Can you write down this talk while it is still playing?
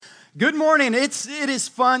Good morning. It is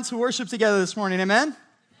fun to worship together this morning. Amen?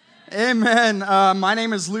 Amen. My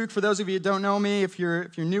name is Luke. For those of you who don't know me, if you're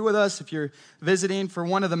new with us, if you're visiting for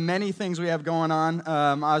one of the many things we have going on,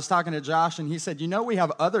 I was talking to Josh, and he said, we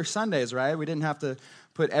have other Sundays, right? We didn't have to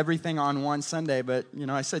put everything on one Sunday, but,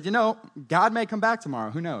 I said, God may come back tomorrow.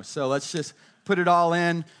 Who knows? So let's just put it all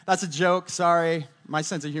in. That's a joke. Sorry. My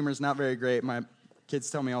sense of humor is not very great. My kids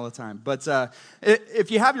tell me all the time. But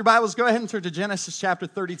if you have your Bibles, go ahead and turn to Genesis chapter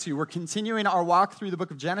 32. We're continuing our walk through the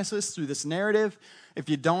book of Genesis, through this narrative. If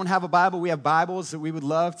you don't have a Bible, we have Bibles that we would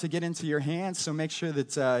love to get into your hands, so make sure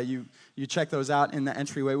that you check those out in the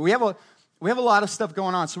entryway. We have a lot of stuff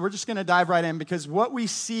going on, so we're just going to dive right in, because what we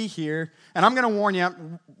see here, and I'm going to warn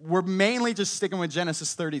you, we're mainly just sticking with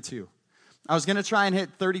Genesis 32. I was going to try and hit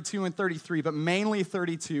 32 and 33, but mainly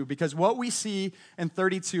 32, because what we see in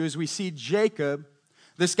 32 is we see Jacob,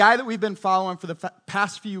 this guy that we've been following for the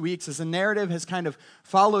past few weeks, as the narrative has kind of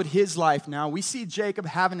followed his life now, we see Jacob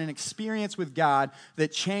having an experience with God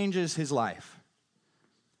that changes his life.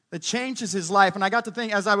 That changes his life. And I got to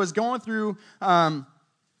think, as I was going through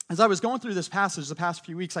this passage the past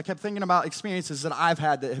few weeks, I kept thinking about experiences that I've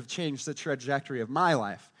had that have changed the trajectory of my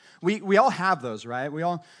life. We all have those, right? We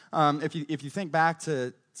all, if you think back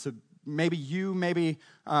to maybe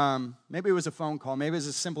it was a phone call. Maybe it was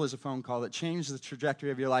as simple as a phone call that changed the trajectory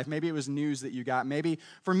of your life. Maybe it was news that you got. Maybe,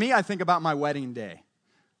 for me, I think about my wedding day.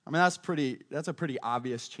 I mean, that's a pretty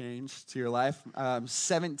obvious change to your life.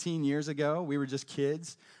 17 years ago, we were just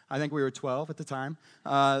kids. I think we were 12 at the time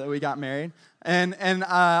that we got married. And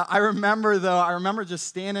I remember just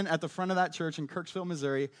standing at the front of that church in Kirksville,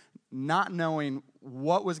 Missouri, not knowing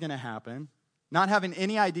what was going to happen, not having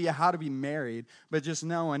any idea how to be married, but just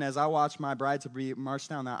knowing as I watched my bride-to-be march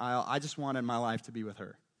down that aisle, I just wanted my life to be with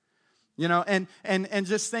her. And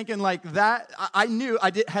just thinking like that,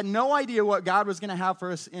 had no idea what God was going to have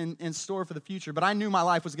for us in store for the future, but I knew my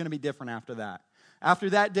life was going to be different after that. After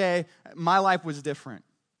that day, my life was different.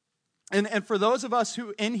 And for those of us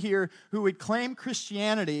who in here who would claim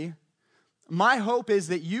Christianity, my hope is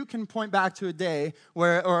that you can point back to a day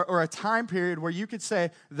or a time period where you could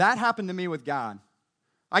say, that happened to me with God.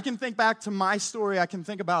 I can think back to my story. I can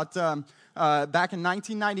think about back in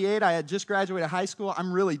 1998, I had just graduated high school.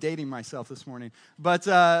 I'm really dating myself this morning. But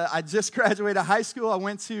I just graduated high school. I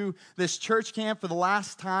went to this church camp for the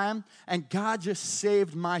last time, and God just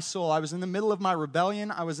saved my soul. I was in the middle of my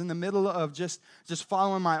rebellion. I was in the middle of just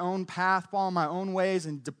following my own path, following my own ways,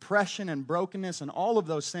 and depression and brokenness and all of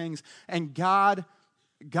those things. And God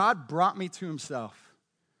brought me to himself.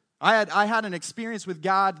 I had an experience with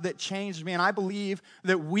God that changed me, and I believe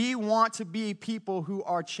that we want to be people who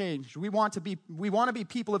are changed. We want to be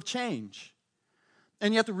people of change.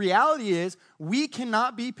 And yet the reality is, we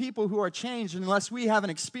cannot be people who are changed unless we have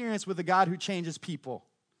an experience with a God who changes people.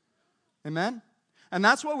 Amen? And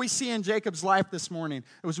that's what we see in Jacob's life this morning.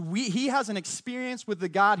 He has an experience with the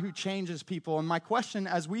God who changes people. And my question,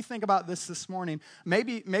 as we think about this morning,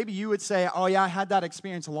 maybe you would say, oh yeah, I had that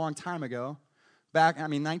experience a long time ago.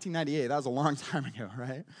 1998, that was a long time ago,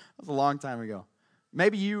 right? That was a long time ago.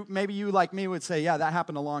 Maybe you like me would say, yeah, that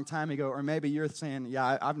happened a long time ago. Or maybe you're saying,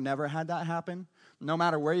 yeah, I've never had that happen. No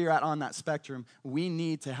matter where you're at on that spectrum, we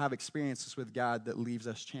need to have experiences with God that leaves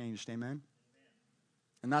us changed, amen?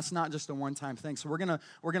 And that's not just a one-time thing. So we're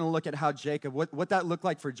gonna look at how Jacob, what that looked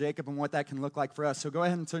like for Jacob and what that can look like for us. So go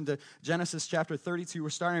ahead and turn to Genesis chapter 32. We're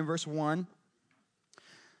starting in verse 1.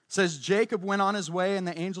 It says, Jacob went on his way, and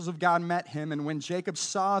the angels of God met him. And when Jacob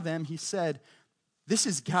saw them, he said, this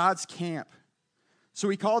is God's camp. So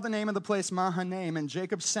he called the name of the place Mahanaim, and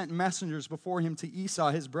Jacob sent messengers before him to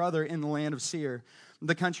Esau, his brother, in the land of Seir,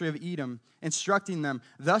 the country of Edom, instructing them,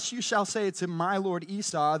 thus you shall say to my lord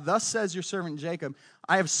Esau, thus says your servant Jacob,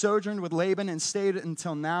 I have sojourned with Laban and stayed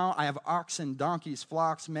until now. I have oxen, donkeys,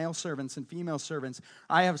 flocks, male servants, and female servants.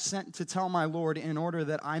 I have sent to tell my lord in order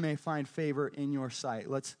that I may find favor in your sight.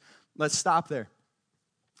 Let's stop there.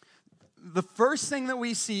 The first thing that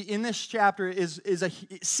we see in this chapter it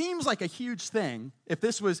seems like a huge thing. If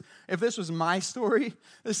this was my story,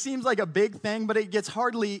 this seems like a big thing, but it gets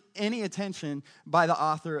hardly any attention by the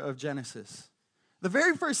author of Genesis. The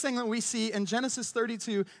very first thing that we see in Genesis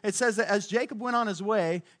 32, it says that as Jacob went on his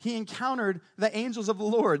way, he encountered the angels of the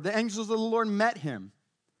Lord. The angels of the Lord met him.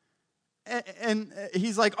 And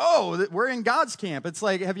he's like, oh, we're in God's camp. It's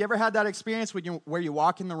like, have you ever had that experience where you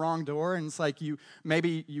walk in the wrong door, and it's like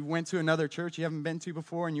maybe you went to another church you haven't been to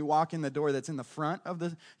before, and you walk in the door that's in the front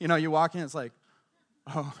of you walk in, it's like,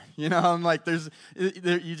 oh, I'm like,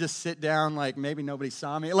 you just sit down like maybe nobody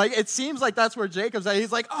saw me. Like, it seems like that's where Jacob's at.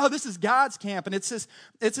 He's like, oh, this is God's camp. And it's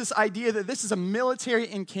this idea that this is a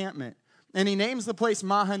military encampment. And he names the place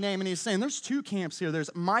Mahanaim, and he's saying there's two camps here. There's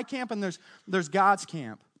my camp and there's God's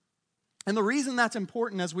camp. And the reason that's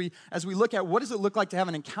important as we look at what does it look like to have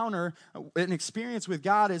an encounter, an experience with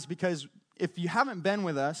God, is because if you haven't been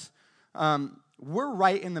with us, we're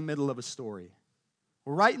right in the middle of a story.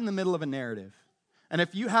 We're right in the middle of a narrative. And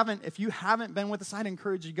if you haven't been with us, I'd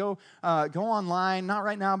encourage you go online, not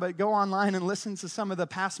right now, but go online and listen to some of the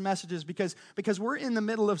past messages because we're in the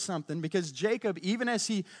middle of something. Because Jacob, even as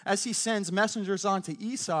he sends messengers on to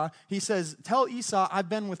Esau, he says, "Tell Esau I've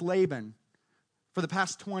been with Laban for the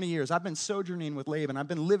past 20 years. I've been sojourning with Laban. I've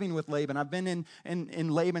been living with Laban. I've been in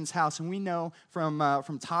Laban's house." And we know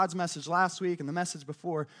from Todd's message last week and the message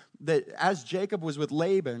before that as Jacob was with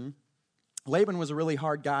Laban, Laban was a really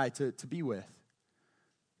hard guy to be with.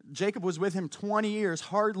 Jacob was with him 20 years,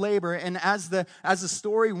 hard labor, and as the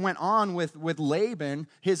story went on with Laban,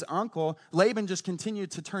 his uncle, Laban just continued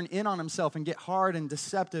to turn in on himself and get hard and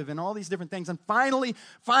deceptive and all these different things. And finally,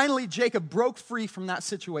 Jacob broke free from that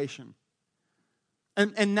situation.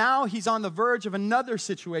 And now he's on the verge of another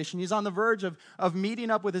situation. He's on the verge of meeting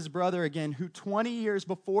up with his brother again, who 20 years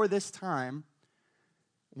before this time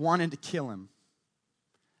wanted to kill him.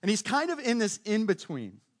 And he's kind of in this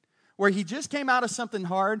in-between, where he just came out of something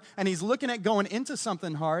hard, and he's looking at going into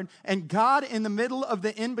something hard, and God in the middle of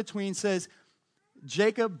the in-between says,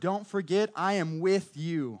 "Jacob, don't forget, I am with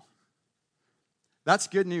you." That's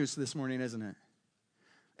good news this morning, isn't it?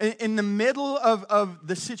 In the middle of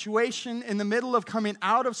the situation, in the middle of coming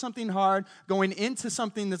out of something hard, going into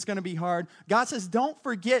something that's going to be hard, God says, don't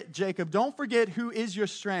forget, Jacob. Don't forget who is your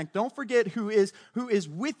strength. Don't forget who is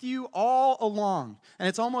with you all along. And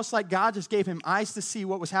it's almost like God just gave him eyes to see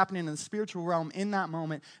what was happening in the spiritual realm in that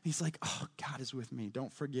moment. He's like, oh, God is with me.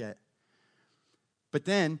 Don't forget. But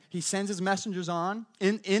then he sends his messengers on.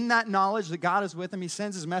 In that knowledge that God is with him, he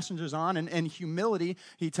sends his messengers on. And in humility,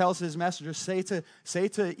 he tells his messengers, say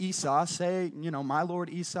to Esau, my lord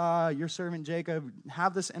Esau, your servant Jacob,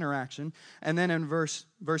 have this interaction. And then in verse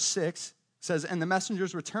 6 says, and the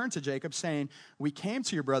messengers returned to Jacob, saying, we came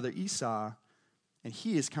to your brother Esau, and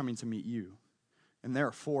he is coming to meet you. And there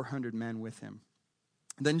are 400 men with him.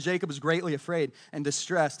 Then Jacob was greatly afraid and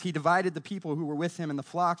distressed. He divided the people who were with him and the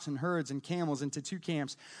flocks and herds and camels into two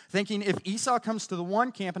camps, thinking if Esau comes to the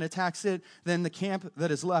one camp and attacks it, then the camp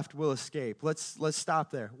that is left will escape. Let's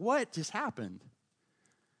stop there. What just happened?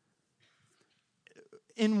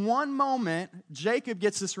 In one moment, Jacob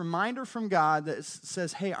gets this reminder from God that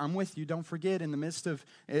says, hey, I'm with you. Don't forget in the midst of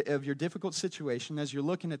your difficult situation, as you're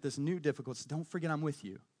looking at this new difficulty, don't forget I'm with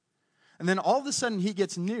you. And then all of a sudden he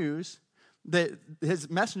gets news that his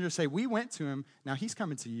messengers say, we went to him, now he's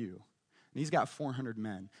coming to you. And he's got 400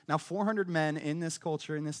 men. Now, 400 men in this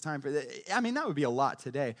culture, in this time, that would be a lot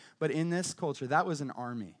today. But in this culture, that was an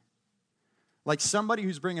army. Like somebody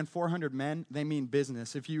who's bringing 400 men, they mean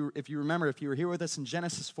business. If you remember, if you were here with us in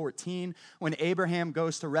Genesis 14, when Abraham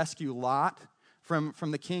goes to rescue Lot from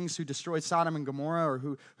the kings who destroyed Sodom and Gomorrah, or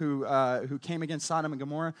who came against Sodom and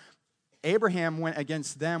Gomorrah, Abraham went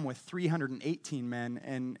against them with 318 men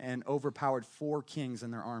and overpowered 4 kings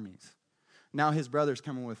and their armies. Now his brother's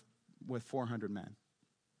coming with 400 men.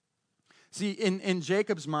 See, in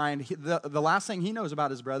Jacob's mind, the last thing he knows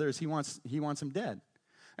about his brother is he wants him dead.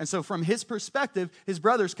 And so from his perspective, his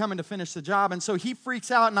brother's coming to finish the job. And so he freaks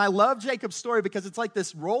out. And I love Jacob's story because it's like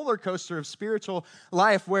this roller coaster of spiritual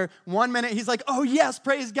life where one minute he's like, oh, yes,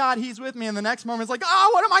 praise God, he's with me. And the next moment it's like, oh,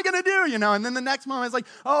 what am I going to do? And then the next moment it's like,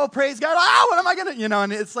 oh, praise God, what am I going to,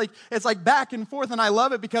 and it's like back and forth. And I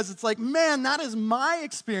love it because it's like, man, that is my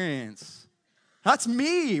experience. That's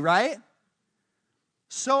me, right?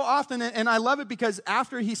 So often, and I love it because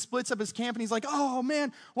after he splits up his camp and he's like, oh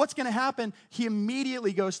man, what's going to happen? He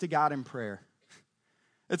immediately goes to God in prayer.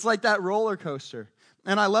 It's like that roller coaster.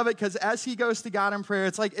 And I love it because as he goes to God in prayer,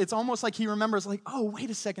 it's almost like he remembers like, oh, wait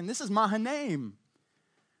a second, this is Mahanaim.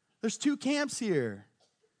 There's 2 camps here.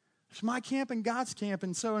 There's my camp and God's camp.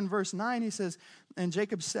 And so in verse 9 he says, and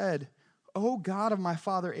Jacob said, O God of my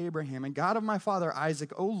father Abraham and God of my father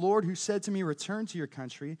Isaac, O Lord, who said to me, return to your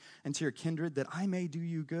country and to your kindred, that I may do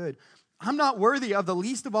you good. I'm not worthy of the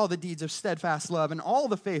least of all the deeds of steadfast love and all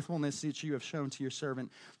the faithfulness that you have shown to your servant.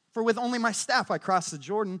 For with only my staff I crossed the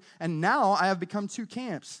Jordan, and now I have become 2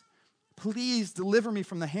 camps. Please deliver me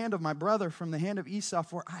from the hand of my brother, from the hand of Esau,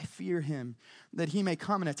 for I fear him, that he may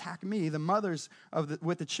come and attack me, the mothers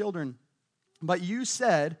with the children. But you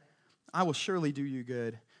said, I will surely do you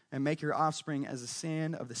good, and make your offspring as the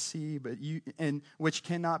sand of the sea, and which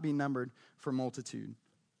cannot be numbered for multitude.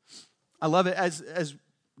 I love it. As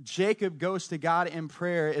Jacob goes to God in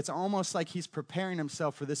prayer, it's almost like he's preparing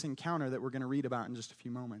himself for this encounter that we're going to read about in just a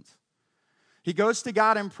few moments. He goes to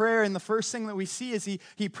God in prayer, and the first thing that we see is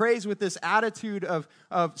he prays with this attitude of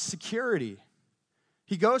security.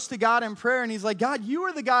 He goes to God in prayer, and he's like, God, you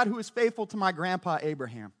are the God who is faithful to my grandpa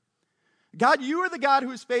Abraham. God, you are the God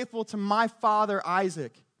who is faithful to my father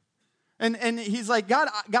Isaac. And he's like, God,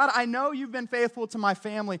 I know you've been faithful to my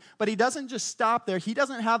family, but he doesn't just stop there. He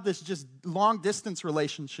doesn't have this just long-distance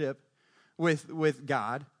relationship with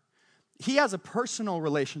God. He has a personal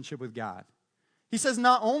relationship with God. He says,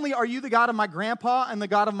 not only are you the God of my grandpa and the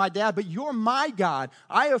God of my dad, but you're my God.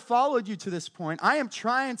 I have followed you to this point. I am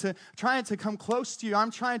trying to come close to you.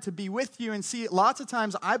 I'm trying to be with you. And see, lots of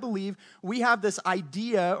times I believe we have this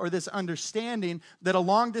idea or this understanding that a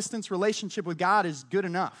long-distance relationship with God is good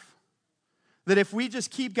enough. That if we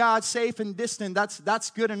just keep God safe and distant,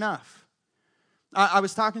 that's good enough. I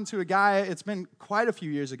was talking to a guy, it's been quite a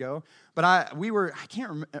few years ago, but I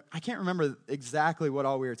can't remember exactly what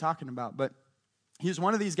all we were talking about, but he was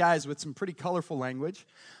one of these guys with some pretty colorful language,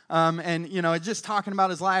 and just talking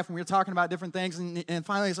about his life, and we were talking about different things, and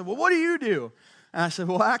finally he said, well, what do you do? And I said,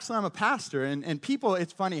 well, actually, I'm a pastor, and people,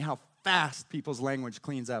 it's funny how fast people's language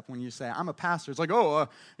cleans up when you say, I'm a pastor. It's like,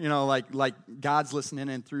 like God's listening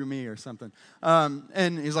in through me or something.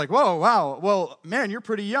 And he's like, whoa, wow, well, man, you're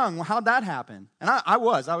pretty young. Well, how'd that happen? And I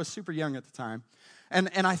was super young at the time.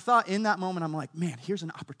 And I thought in that moment, I'm like, man, here's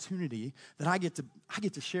an opportunity that I get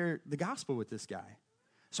to share the gospel with this guy.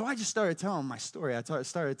 So I just started telling him my story. I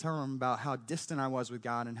started telling him about how distant I was with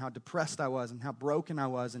God and how depressed I was and how broken I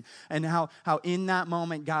was and how in that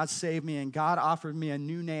moment God saved me and God offered me a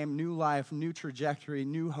new name, new life, new trajectory,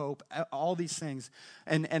 new hope, all these things.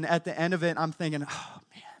 And at the end of it, I'm thinking, oh,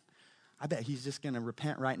 man, I bet he's just going to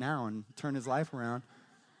repent right now and turn his life around.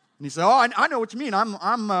 And he said, oh, I know what you mean.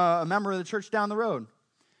 I'm a member of the church down the road.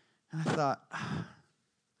 And I thought,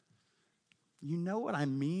 you know what I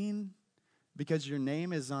mean? Because your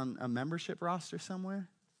name is on a membership roster somewhere?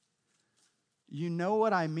 You know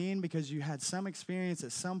what I mean because you had some experience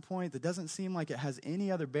at some point that doesn't seem like it has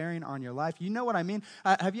any other bearing on your life? You know what I mean?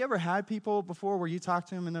 Have you ever had people before where you talk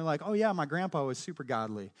to them and they're like, oh yeah, my grandpa was super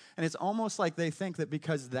godly. And it's almost like they think that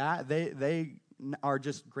because that, they are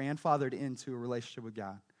just grandfathered into a relationship with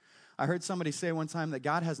God. I heard somebody say one time that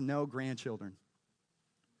God has no grandchildren.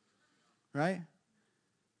 Right?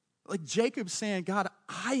 Like Jacob's saying, God,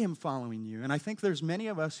 I am following you. And I think there's many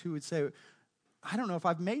of us who would say, I don't know if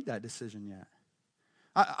I've made that decision yet.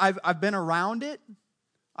 I've been around it.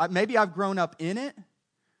 Maybe I've grown up in it.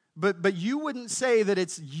 But you wouldn't say that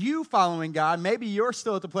it's you following God. Maybe you're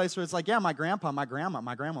still at the place where it's like, yeah, my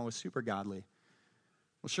grandma was super godly.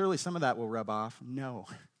 Well, surely some of that will rub off. No.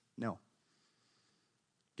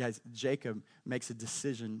 Guys, Jacob makes a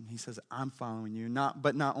decision. He says, I'm following you.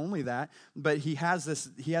 But not only that, but he has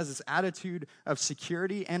this attitude of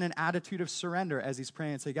security and an attitude of surrender as he's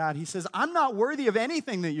praying to God. He says, I'm not worthy of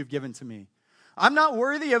anything that you've given to me. I'm not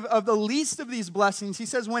worthy of the least of these blessings. He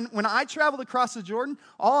says, when I traveled across the Jordan,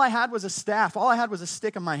 all I had was a staff. All I had was a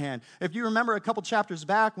stick in my hand. If you remember a couple chapters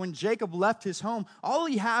back, when Jacob left his home, all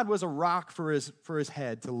he had was a rock for his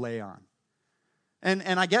head to lay on.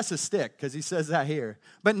 And I guess a stick, because he says that here.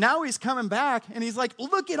 But now he's coming back, and he's like,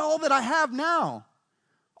 look at all that I have now.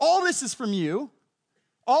 All this is from you.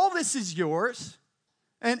 All this is yours.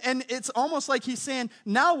 And it's almost like he's saying,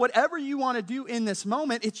 now whatever you want to do in this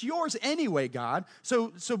moment, it's yours anyway, God.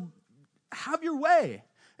 So have your way.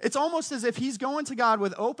 It's almost as if he's going to God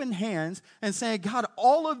with open hands and saying, God,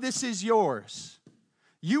 all of this is yours.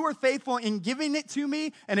 You are faithful in giving it to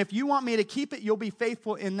me, and if you want me to keep it, you'll be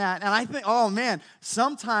faithful in that. And I think, oh man,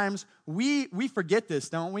 sometimes we forget this,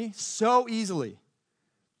 don't we? So easily.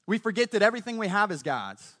 We forget that everything we have is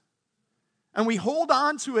God's. And we hold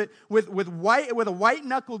on to it with a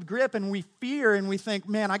white-knuckled grip, and we fear, and we think,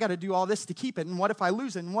 man, I got to do all this to keep it, and what if I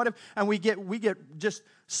lose it, and we get just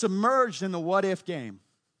submerged in the what-if game.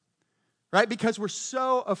 Right? Because we're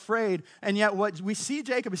so afraid, and yet what we see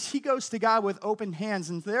Jacob is he goes to God with open hands,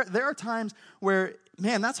 and there are times where,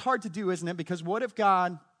 man, that's hard to do, isn't it? Because what if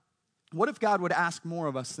God would ask more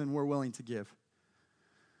of us than we're willing to give?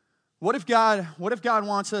 What if God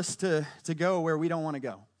wants us to go where we don't want to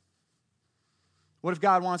go? What if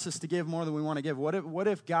God wants us to give more than we want to give? What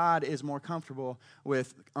if God is more comfortable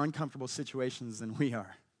with uncomfortable situations than we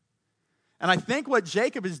are? And I think what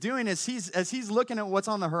Jacob is doing is as he's looking at what's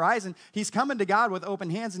on the horizon, he's coming to God with open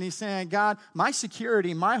hands and he's saying, God, my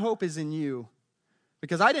security, my hope is in you.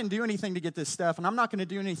 Because I didn't do anything to get this stuff, and I'm not going to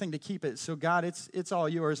do anything to keep it. So God, it's all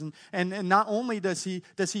yours. And not only does he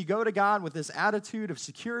go to God with this attitude of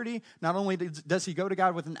security, not only does he go to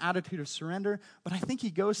God with an attitude of surrender, but I think he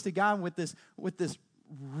goes to God with this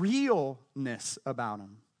realness about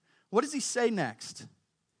him. What does he say next?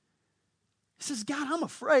 He says, God, I'm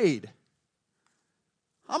afraid.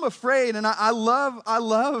 I'm afraid, and I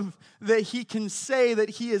love that he can say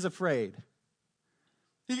that he is afraid.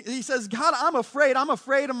 He says, God, I'm afraid. I'm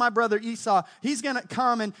afraid of my brother Esau. He's going to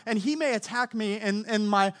come, and he may attack me and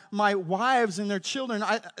my wives and their children.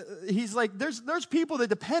 He's like, there's people that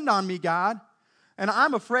depend on me, God, and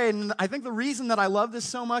I'm afraid. And I think the reason that I love this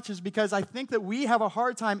so much is because I think that we have a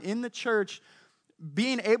hard time in the church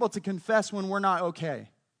being able to confess when we're not okay.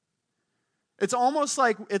 It's almost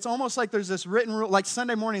like there's this written rule. Like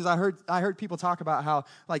Sunday mornings, I heard people talk about how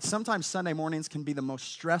like sometimes Sunday mornings can be the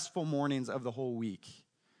most stressful mornings of the whole week.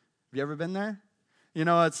 Have you ever been there? You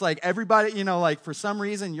know, it's like everybody, you know, like for some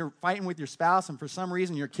reason you're fighting with your spouse, and for some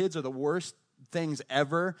reason your kids are the worst things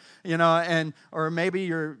ever, you know, or maybe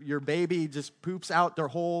your baby just poops out their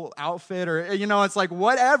whole outfit, or, you know, it's like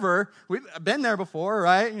whatever. We've been there before,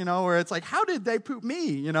 right? You know, where it's like, how did they poop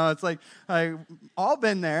me? You know, it's like, all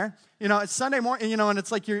been there. You know, it's Sunday morning, you know, and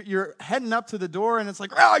it's like you're heading up to the door, and it's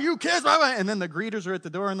like, oh, you kids, and then the greeters are at the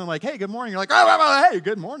door, and they're like, hey, good morning. You're like, oh, hey,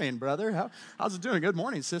 good morning, brother. How's it doing? Good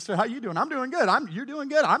morning, sister. How you doing? I'm doing good. You're doing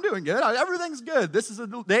good. I'm doing good. Everything's good. This is the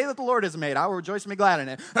day that the Lord has made. I will rejoice and be glad in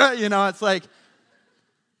it. You know, it's like,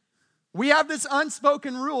 we have this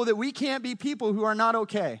unspoken rule that we can't be people who are not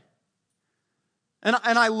okay. And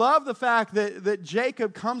I love the fact that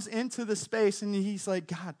Jacob comes into the space and he's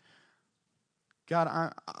like,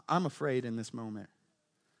 God, I'm afraid in this moment.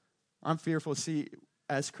 I'm fearful. See,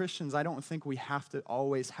 as Christians, I don't think we have to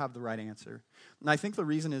always have the right answer. And I think the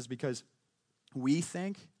reason is because we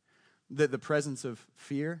think that the presence of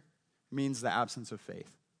fear means the absence of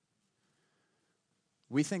faith.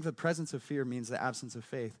 We think the presence of fear means the absence of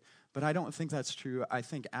faith. But I don't think that's true. I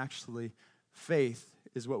think actually faith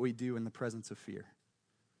is what we do in the presence of fear.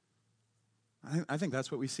 I think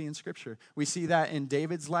that's what we see in Scripture. We see that in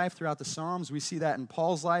David's life throughout the Psalms. We see that in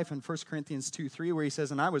Paul's life in 1 Corinthians 2:3, where he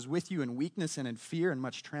says, and I was with you in weakness and in fear and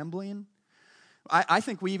much trembling. I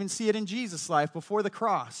think we even see it in Jesus' life before the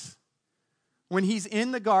cross. When he's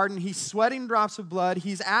in the garden, he's sweating drops of blood.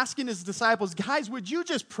 He's asking his disciples, guys, would you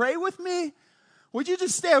just pray with me? Would you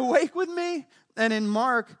just stay awake with me? And in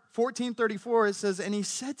Mark 14:34, it says, and he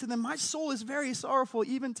said to them, my soul is very sorrowful,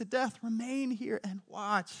 even to death. Remain here and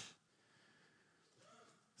watch.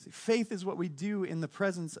 See, faith is what we do in the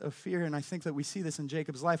presence of fear. And I think that we see this in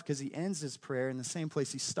Jacob's life because he ends his prayer in the same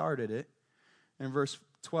place he started it. In verse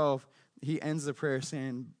 12, he ends the prayer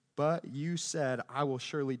saying, but you said, I will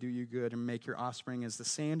surely do you good and make your offspring as the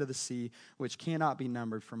sand of the sea, which cannot be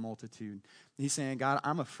numbered for multitude. He's saying, God,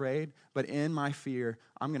 I'm afraid, but in my fear,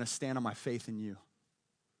 I'm going to stand on my faith in you.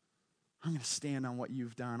 I'm going to stand on what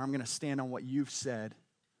you've done. I'm going to stand on what you've said.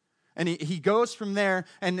 And he goes from there,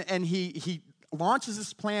 and he launches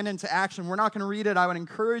this plan into action. We're not going to read it. I would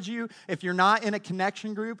encourage you, if you're not in a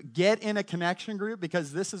connection group, get in a connection group,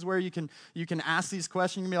 because this is where you can ask these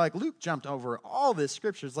questions and be like, Luke jumped over all this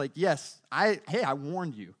scripture. It's like, yes, I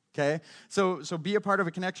warned you, okay? So be a part of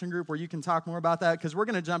a connection group where you can talk more about that, because we're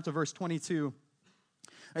going to jump to verse 22.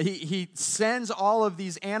 He sends all of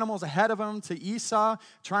these animals ahead of him to Esau,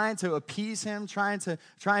 trying to appease him, trying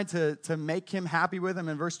to make him happy with him.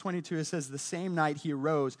 In verse 22, it says, the same night he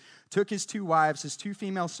arose, took his 2 wives, his 2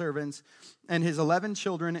 female servants, and his 11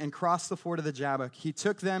 children, and crossed the ford of the Jabbok. He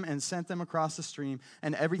took them and sent them across the stream,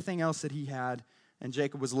 and everything else that he had. And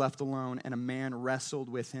Jacob was left alone, and a man wrestled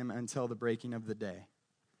with him until the breaking of the day.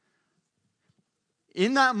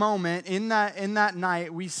 In that moment, in that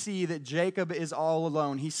night, we see that Jacob is all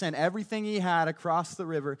alone. He sent everything he had across the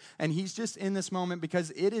river, and he's just in this moment because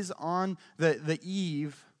it is on the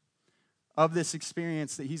eve of this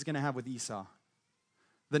experience that he's going to have with Esau.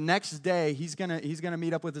 The next day, he's going to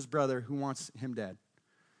meet up with his brother who wants him dead.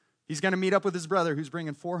 He's going to meet up with his brother who's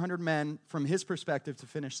bringing 400 men from his perspective to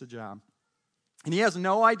finish the job. And he has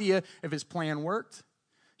no idea if his plan worked.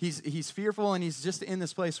 He's fearful, and he's just in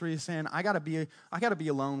this place where he's saying, I gotta be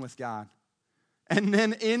alone with God. And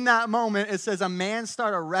then in that moment, it says a man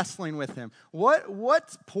started wrestling with him.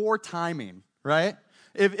 What's poor timing, right?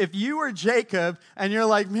 If you were Jacob and you're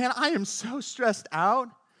like, man, I am so stressed out,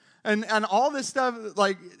 and all this stuff,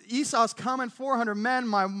 like Esau's coming, 400 men,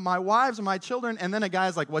 my wives and my children, and then a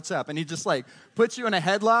guy's like, what's up? And he just like puts you in a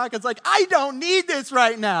headlock. It's like, I don't need this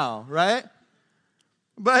right now, right?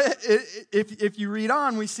 But if you read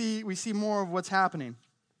on, we see more of what's happening.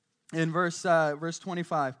 In verse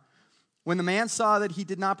 25, when the man saw that he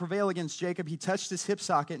did not prevail against Jacob, he touched his hip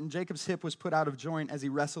socket, and Jacob's hip was put out of joint as he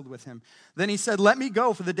wrestled with him. Then he said, let me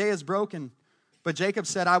go, for the day is broken. But Jacob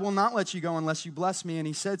said, I will not let you go unless you bless me. And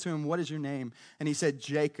he said to him, what is your name? And he said,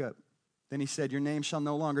 Jacob. Then he said, your name shall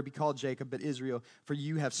no longer be called Jacob, but Israel, for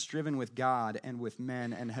you have striven with God and with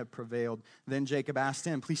men and have prevailed. Then Jacob asked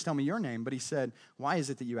him, please tell me your name. But he said, why is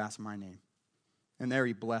it that you ask my name? And there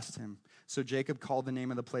he blessed him. So Jacob called the name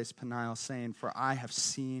of the place Peniel, saying, for I have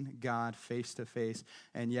seen God face to face,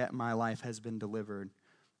 and yet my life has been delivered.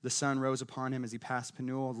 The sun rose upon him as he passed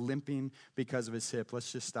Peniel, limping because of his hip.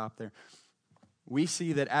 Let's just stop there. We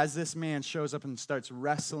see that as this man shows up and starts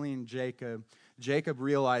wrestling Jacob, Jacob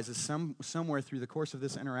realizes somewhere through the course of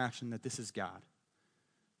this interaction that this is God.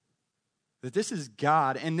 That this is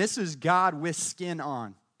God, and this is God with skin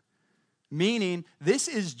on. Meaning, this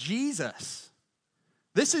is Jesus.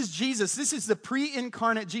 This is Jesus. This is the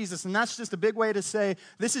pre-incarnate Jesus, and that's just a big way to say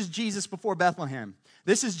this is Jesus before Bethlehem.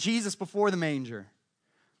 This is Jesus before the manger.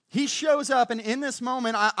 He shows up, and in this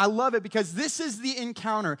moment, I love it because this is the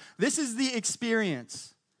encounter. This is the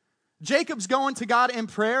experience. Jacob's going to God in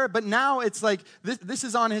prayer, but now it's like this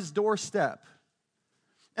is on his doorstep.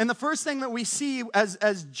 And the first thing that we see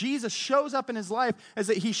as Jesus shows up in his life is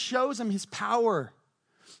that he shows him his power.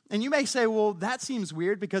 And you may say, well, that seems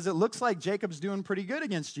weird because it looks like Jacob's doing pretty good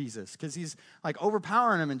against Jesus because he's like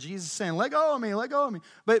overpowering him and Jesus is saying, let go of me, let go of me.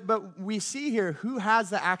 But we see here who has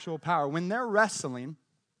the actual power. When they're wrestling,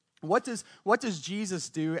 what does Jesus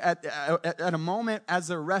do at a moment as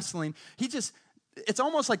they're wrestling? It's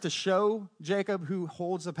almost like to show Jacob who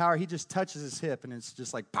holds the power. He just touches his hip and it's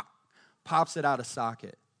just like pops it out of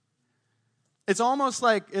socket. It's almost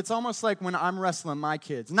like when I'm wrestling my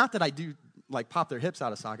kids. Not that I do like pop their hips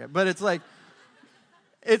out of socket, but it's like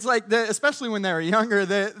especially when they were younger,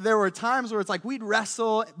 there were times where it's like we'd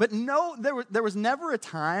wrestle, but no, there was never a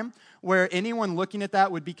time where anyone looking at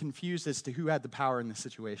that would be confused as to who had the power in the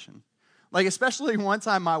situation. Like, especially one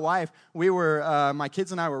time my wife, my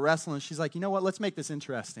kids and I were wrestling. She's like, you know what, let's make this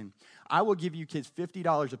interesting. I will give you kids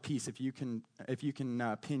 $50 a piece if you can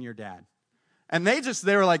pin your dad. And they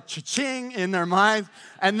were like, cha-ching in their minds.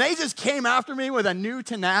 And they just came after me with a new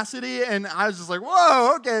tenacity. And I was just like,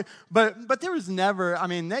 whoa, okay. But there was never,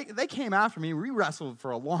 they came after me. We wrestled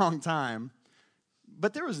for a long time.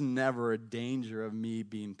 But there was never a danger of me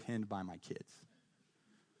being pinned by my kids.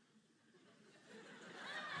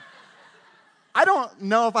 I don't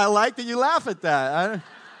know if I like that you laugh at that.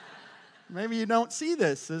 Maybe you don't see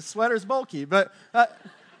this. This sweater's bulky. But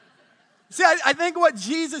see, I think what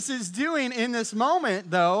Jesus is doing in this moment,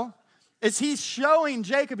 though, is he's showing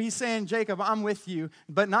Jacob, he's saying, Jacob, I'm with you.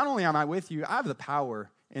 But not only am I with you, I have the power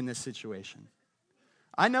in this situation.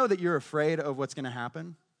 I know that you're afraid of what's going to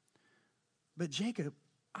happen. But Jacob,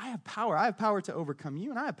 I have power. I have power to overcome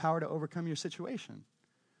you, and I have power to overcome your situation.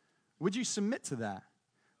 Would you submit to that?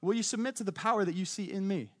 Will you submit to the power that you see in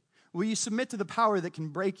me? Will you submit to the power that can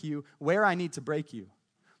break you where I need to break you?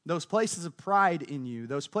 Those places of pride in you,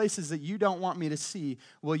 those places that you don't want me to see,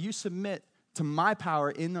 will you submit to my power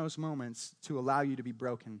in those moments to allow you to be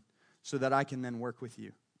broken so that I can then work with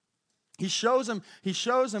you? He shows him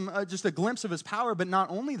just a glimpse of his power, but not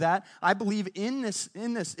only that, I believe in this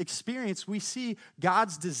experience, we see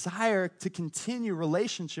God's desire to continue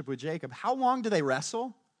relationship with Jacob. How long do they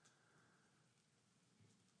wrestle?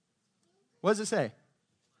 What does it say?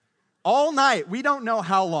 All night. We don't know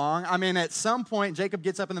how long. At some point, Jacob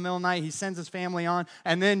gets up in the middle of the night, he sends his family on,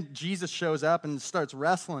 and then Jesus shows up and starts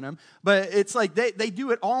wrestling him. But it's like they do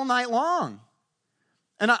it all night long.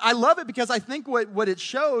 And I love it because I think what it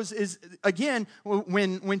shows is, again,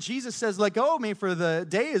 when Jesus says, let go of me for the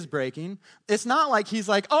day is breaking, it's not like he's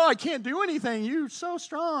like, oh, I can't do anything. You're so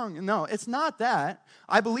strong. No, it's not that.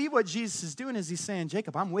 I believe what Jesus is doing is he's saying,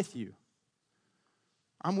 Jacob, I'm with you.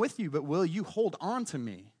 I'm with you, but will you hold on to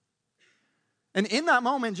me? And in that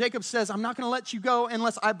moment, Jacob says, I'm not going to let you go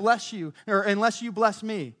unless I bless you, or unless you bless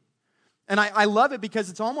me. And I love it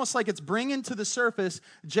because it's almost like it's bringing to the surface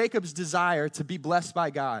Jacob's desire to be blessed by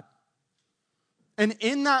God. And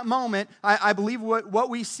in that moment, I believe what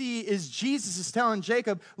we see is Jesus is telling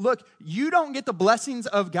Jacob, look, you don't get the blessings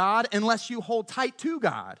of God unless you hold tight to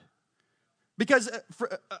God. Because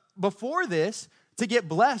before this, to get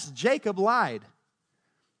blessed, Jacob lied.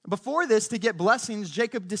 Before this, to get blessings,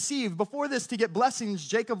 Jacob deceived. Before this, to get blessings,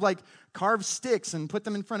 Jacob carved sticks and put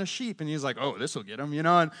them in front of sheep. And he was like, oh, this will get him,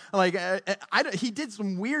 And he did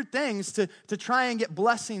some weird things to try and get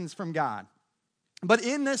blessings from God. But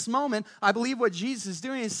in this moment, I believe what Jesus is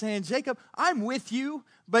doing is saying, Jacob, I'm with you.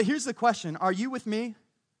 But here's the question. Are you with me?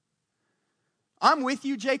 I'm with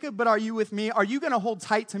you, Jacob, but are you with me? Are you going to hold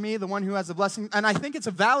tight to me, the one who has the blessing? And I think it's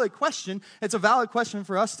a valid question. It's a valid question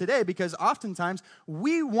for us today because oftentimes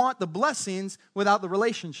we want the blessings without the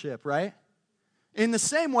relationship, right? In the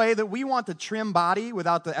same way that we want the trim body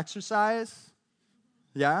without the exercise.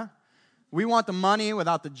 Yeah? We want the money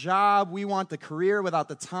without the job. We want the career without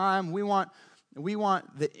the time. We want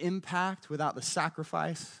the impact without the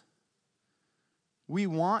sacrifice. We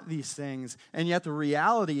want these things, and yet the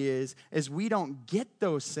reality is we don't get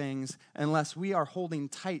those things unless we are holding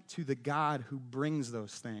tight to the God who brings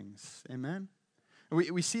those things. Amen?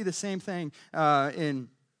 We see the same thing in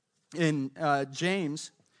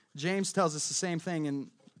James. James tells us the same thing in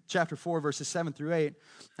chapter 4, verses 7 through 8.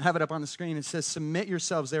 I have it up on the screen. It says, "Submit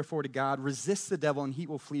yourselves, therefore, to God. Resist the devil, and he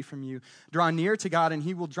will flee from you. Draw near to God, and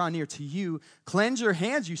he will draw near to you. Cleanse your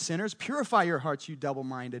hands, you sinners. Purify your hearts, you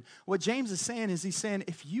double-minded." What James is saying is he's saying,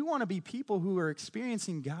 if you want to be people who are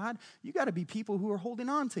experiencing God, you got to be people who are holding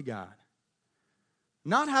on to God.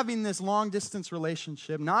 Not having this long-distance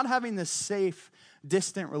relationship, not having this safe,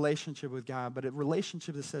 distant relationship with God, but a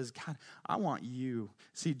relationship that says, God, I want you.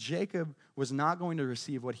 See, Jacob was not going to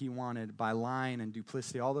receive what he wanted by lying and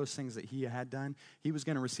duplicity, all those things that he had done. He was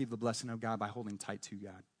going to receive the blessing of God by holding tight to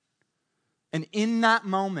God. And in that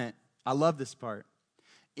moment, I love this part.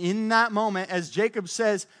 In that moment, as Jacob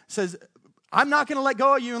says, I'm not going to let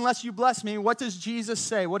go of you unless you bless me, what does Jesus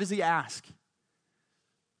say? What does he ask?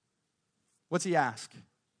 What's he ask?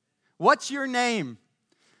 What's your name?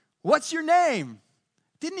 What's your name?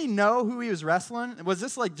 Didn't he know who he was wrestling? Was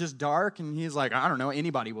this like just dark and he's like, I don't know,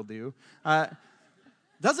 anybody will do.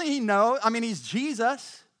 Doesn't he know? I mean, he's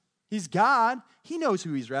Jesus. He's God. He knows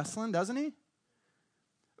who he's wrestling, doesn't he?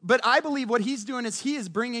 But I believe what he's doing is he is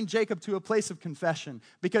bringing Jacob to a place of confession,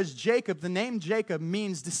 because Jacob, the name Jacob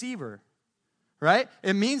means deceiver, right?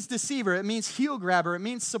 It means deceiver. It means heel grabber. It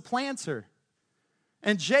means supplanter.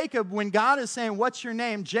 And Jacob, when God is saying, what's your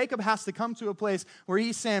name? Jacob has to come to a place where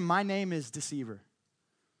he's saying, my name is deceiver.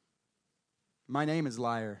 My name is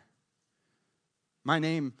liar. My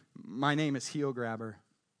name is heel grabber.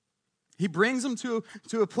 He brings him to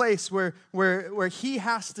a place where he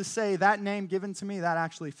has to say, that name given to me, that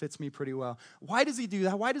actually fits me pretty well. Why does he do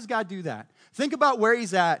that? Why does God do that? Think about where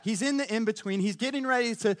he's at. He's in the in-between. He's getting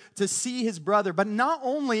ready to see his brother. But not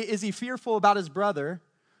only is he fearful about his brother,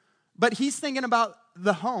 but he's thinking about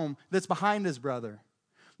the home that's behind his brother.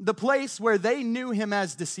 The place where they knew him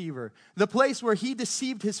as deceiver. The place where he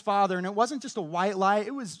deceived his father. And it wasn't just a white lie.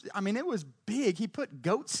 It was big. He put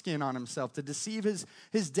goat skin on himself to deceive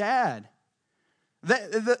his dad.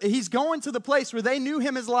 He's going to the place where they knew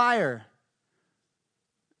him as liar.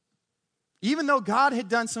 Even though God had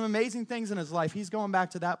done some amazing things in his life, he's going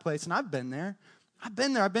back to that place. And I've been there. I've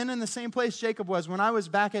been in the same place Jacob was when I was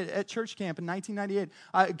back at church camp in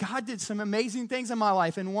 1998. God did some amazing things in my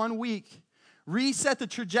life in 1 week. Reset the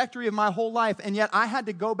trajectory of my whole life. And yet I had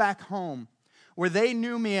to go back home where they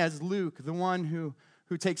knew me as Luke, the one who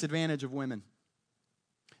takes advantage of women.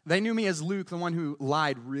 They knew me as Luke, the one who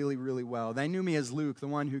lied really, really well. They knew me as Luke, the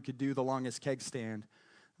one who could do the longest keg stand.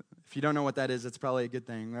 If you don't know what that is, it's probably a good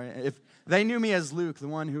thing, right? If they knew me as Luke, the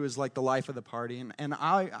one who was like the life of the party, and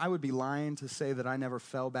I would be lying to say that I never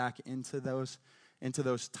fell back into those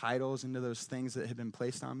titles, into those things that had been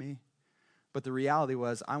placed on me. But the reality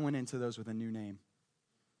was I went into those with a new name.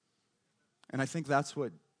 And I think that's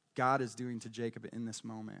what God is doing to Jacob in this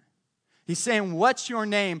moment. He's saying, what's your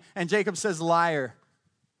name? And Jacob says, liar.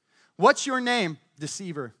 What's your name?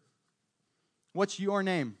 Deceiver. What's your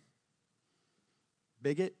name?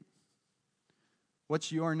 Bigot.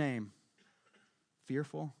 What's your name?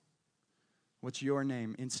 Fearful. What's your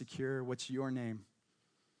name? Insecure. What's your name?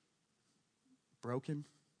 Broken.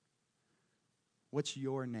 What's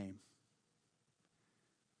your name?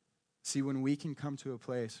 See, when we can come to a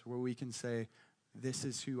place where we can say, this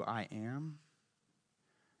is who I am,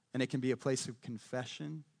 and it can be a place of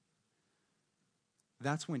confession,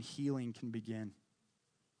 that's when healing can begin.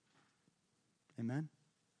 Amen?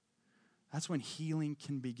 That's when healing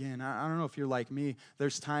can begin. I don't know if you're like me.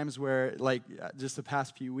 There's times where, like, just the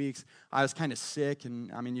past few weeks, I was kind of sick,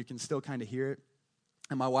 and, I mean, you can still kind of hear it.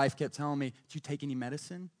 And my wife kept telling me, "Did you take any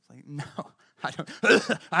medicine?" It's like, no,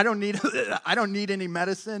 I don't need any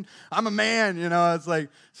medicine. I'm a man, you know. It's like,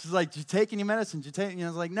 she's like, "Did you take any medicine? Did you take?" I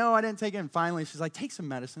was like, "No, I didn't take it." And finally, she's like, "Take some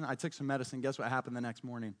medicine." I took some medicine. Guess what happened the next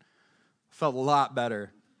morning? Felt a lot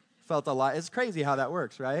better. It's crazy how that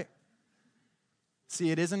works, right?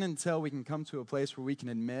 See, it isn't until we can come to a place where we can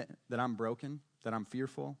admit that I'm broken, that I'm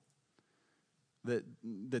fearful, that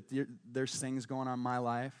there's things going on in my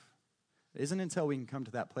life. It isn't until we can come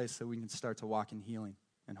to that place that we can start to walk in healing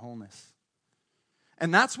and wholeness.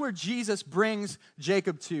 And that's where Jesus brings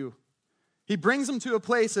Jacob to. He brings him to a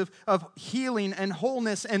place of healing and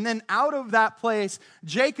wholeness. And then out of that place,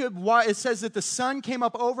 Jacob, it says that the sun came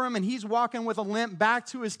up over him and he's walking with a limp back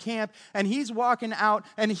to his camp. And he's walking out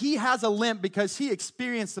and he has a limp because he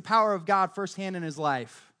experienced the power of God firsthand in his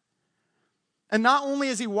life. And not only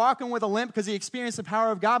is he walking with a limp because he experienced the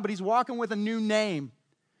power of God, but he's walking with a new name.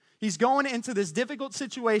 He's going into this difficult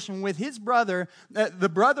situation with his brother, the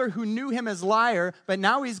brother who knew him as liar, but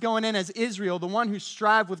now he's going in as Israel, the one who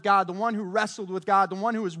strived with God, the one who wrestled with God, the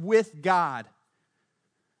one who was with God.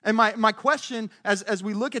 And my question as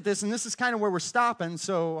we look at this, and this is kind of where we're stopping,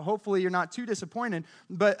 so hopefully you're not too disappointed,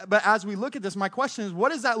 but as we look at this, my question is,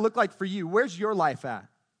 what does that look like for you? Where's your life at?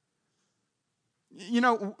 You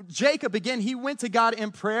know, Jacob, again, he went to God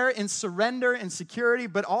in prayer, in surrender, in security,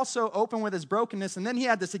 but also open with his brokenness. And then he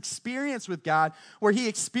had this experience with God where he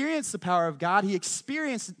experienced the power of God. He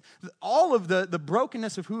experienced all of the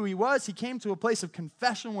brokenness of who he was. He came to a place of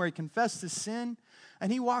confession where he confessed his sin,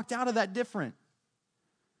 and he walked out of that different.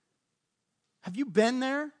 Have you been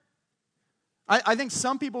there? I think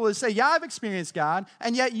some people would say, yeah, I've experienced God,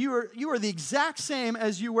 and yet you are the exact same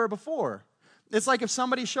as you were before. It's like if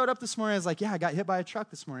somebody showed up this morning and was like, yeah, I got hit by a truck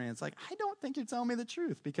this morning. It's like, I don't think you're telling me the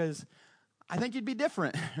truth because I think you'd be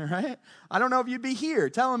different, right? I don't know if you'd be here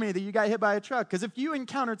telling me that you got hit by a truck because if you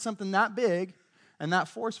encountered something that big and that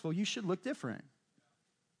forceful, you should look different,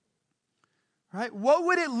 right? What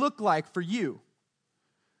would it look like for you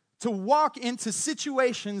to walk into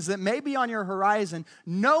situations that may be on your horizon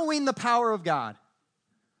knowing the power of God?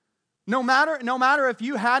 No matter if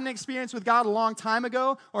you had an experience with God a long time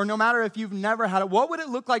ago or no matter if you've never had it, what would it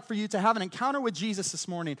look like for you to have an encounter with Jesus this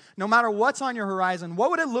morning? No matter what's on your horizon, what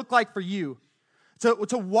would it look like for you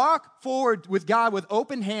to walk forward with God with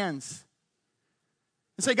open hands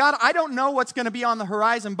and say, God, I don't know what's going to be on the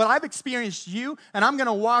horizon, but I've experienced you and I'm going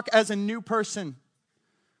to walk as a new person.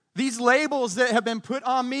 These labels that have been put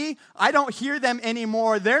on me, I don't hear them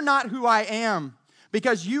anymore. They're not who I am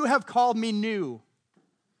because you have called me new.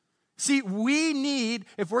 See, we need,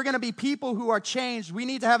 if we're going to be people who are changed, we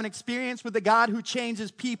need to have an experience with the God who changes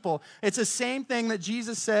people. It's the same thing that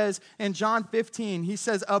Jesus says in John 15. He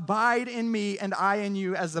says, abide in me and I in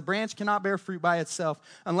you, as the branch cannot bear fruit by itself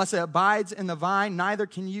unless it abides in the vine, neither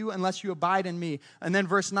can you unless you abide in me. And then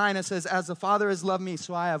verse 9, it says, as the Father has loved me,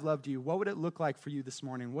 so I have loved you. What would it look like for you this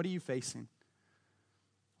morning? What are you facing?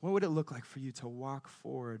 What would it look like for you to walk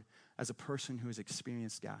forward as a person who has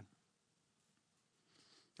experienced God?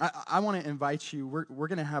 I want to invite you, we're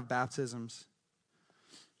going to have baptisms.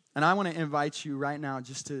 And I want to invite you right now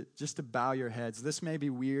just to bow your heads. This may be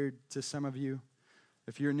weird to some of you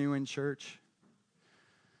if you're new in church.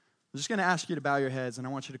 I'm just going to ask you to bow your heads, and I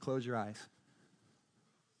want you to close your eyes.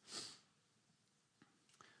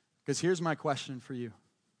 Because here's my question for you.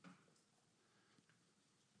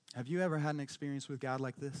 Have you ever had an experience with God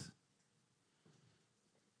like this?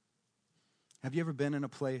 Have you ever been in a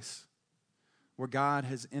place where God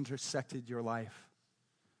has intersected your life?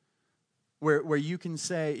 Where you can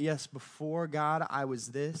say, yes, before God, I was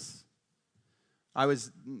this.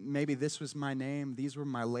 Maybe this was my name. These were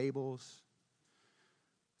my labels.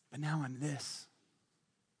 But now I'm this.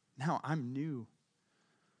 Now I'm new.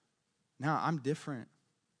 Now I'm different.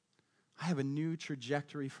 I have a new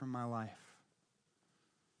trajectory for my life.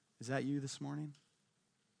 Is that you this morning?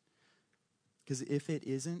 Because if it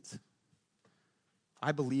isn't,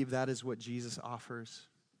 I believe that is what Jesus offers.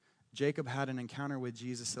 Jacob had an encounter with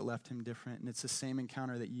Jesus that left him different, and it's the same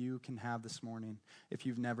encounter that you can have this morning if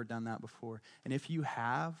you've never done that before. And if you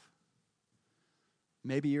have,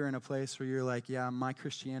 maybe you're in a place where you're like, yeah, my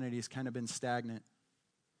Christianity has kind of been stagnant.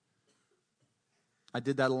 I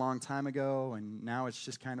did that a long time ago, and now it's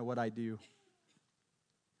just kind of what I do.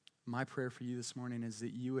 My prayer for you this morning is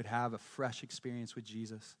that you would have a fresh experience with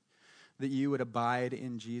Jesus, that you would abide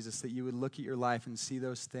in Jesus, that you would look at your life and see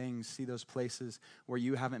those things, see those places where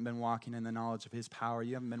you haven't been walking in the knowledge of his power,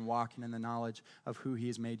 you haven't been walking in the knowledge of who he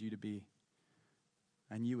has made you to be.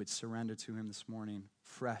 And you would surrender to him this morning,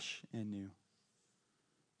 fresh and new.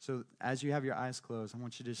 So as you have your eyes closed, I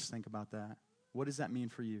want you to just think about that. What does that mean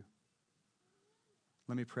for you?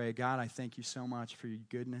 Let me pray. God, I thank you so much for your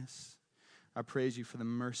goodness. I praise you for the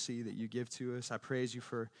mercy that you give to us. I praise you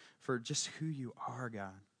for just who you are,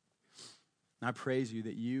 God. And I praise you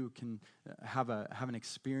that you can have an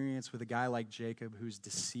experience with a guy like Jacob who's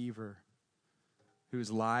deceiver,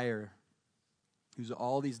 who's liar, who's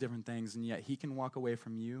all these different things, and yet he can walk away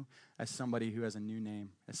from you as somebody who has a new name,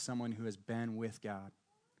 as someone who has been with God.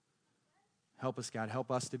 Help us, God.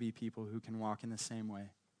 Help us to be people who can walk in the same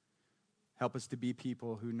way. Help us to be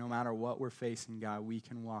people who, no matter what we're facing, God, we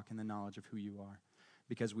can walk in the knowledge of who you are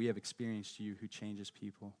because we have experienced you who changes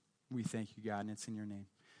people. We thank you, God, and it's in your name.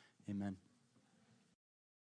 Amen.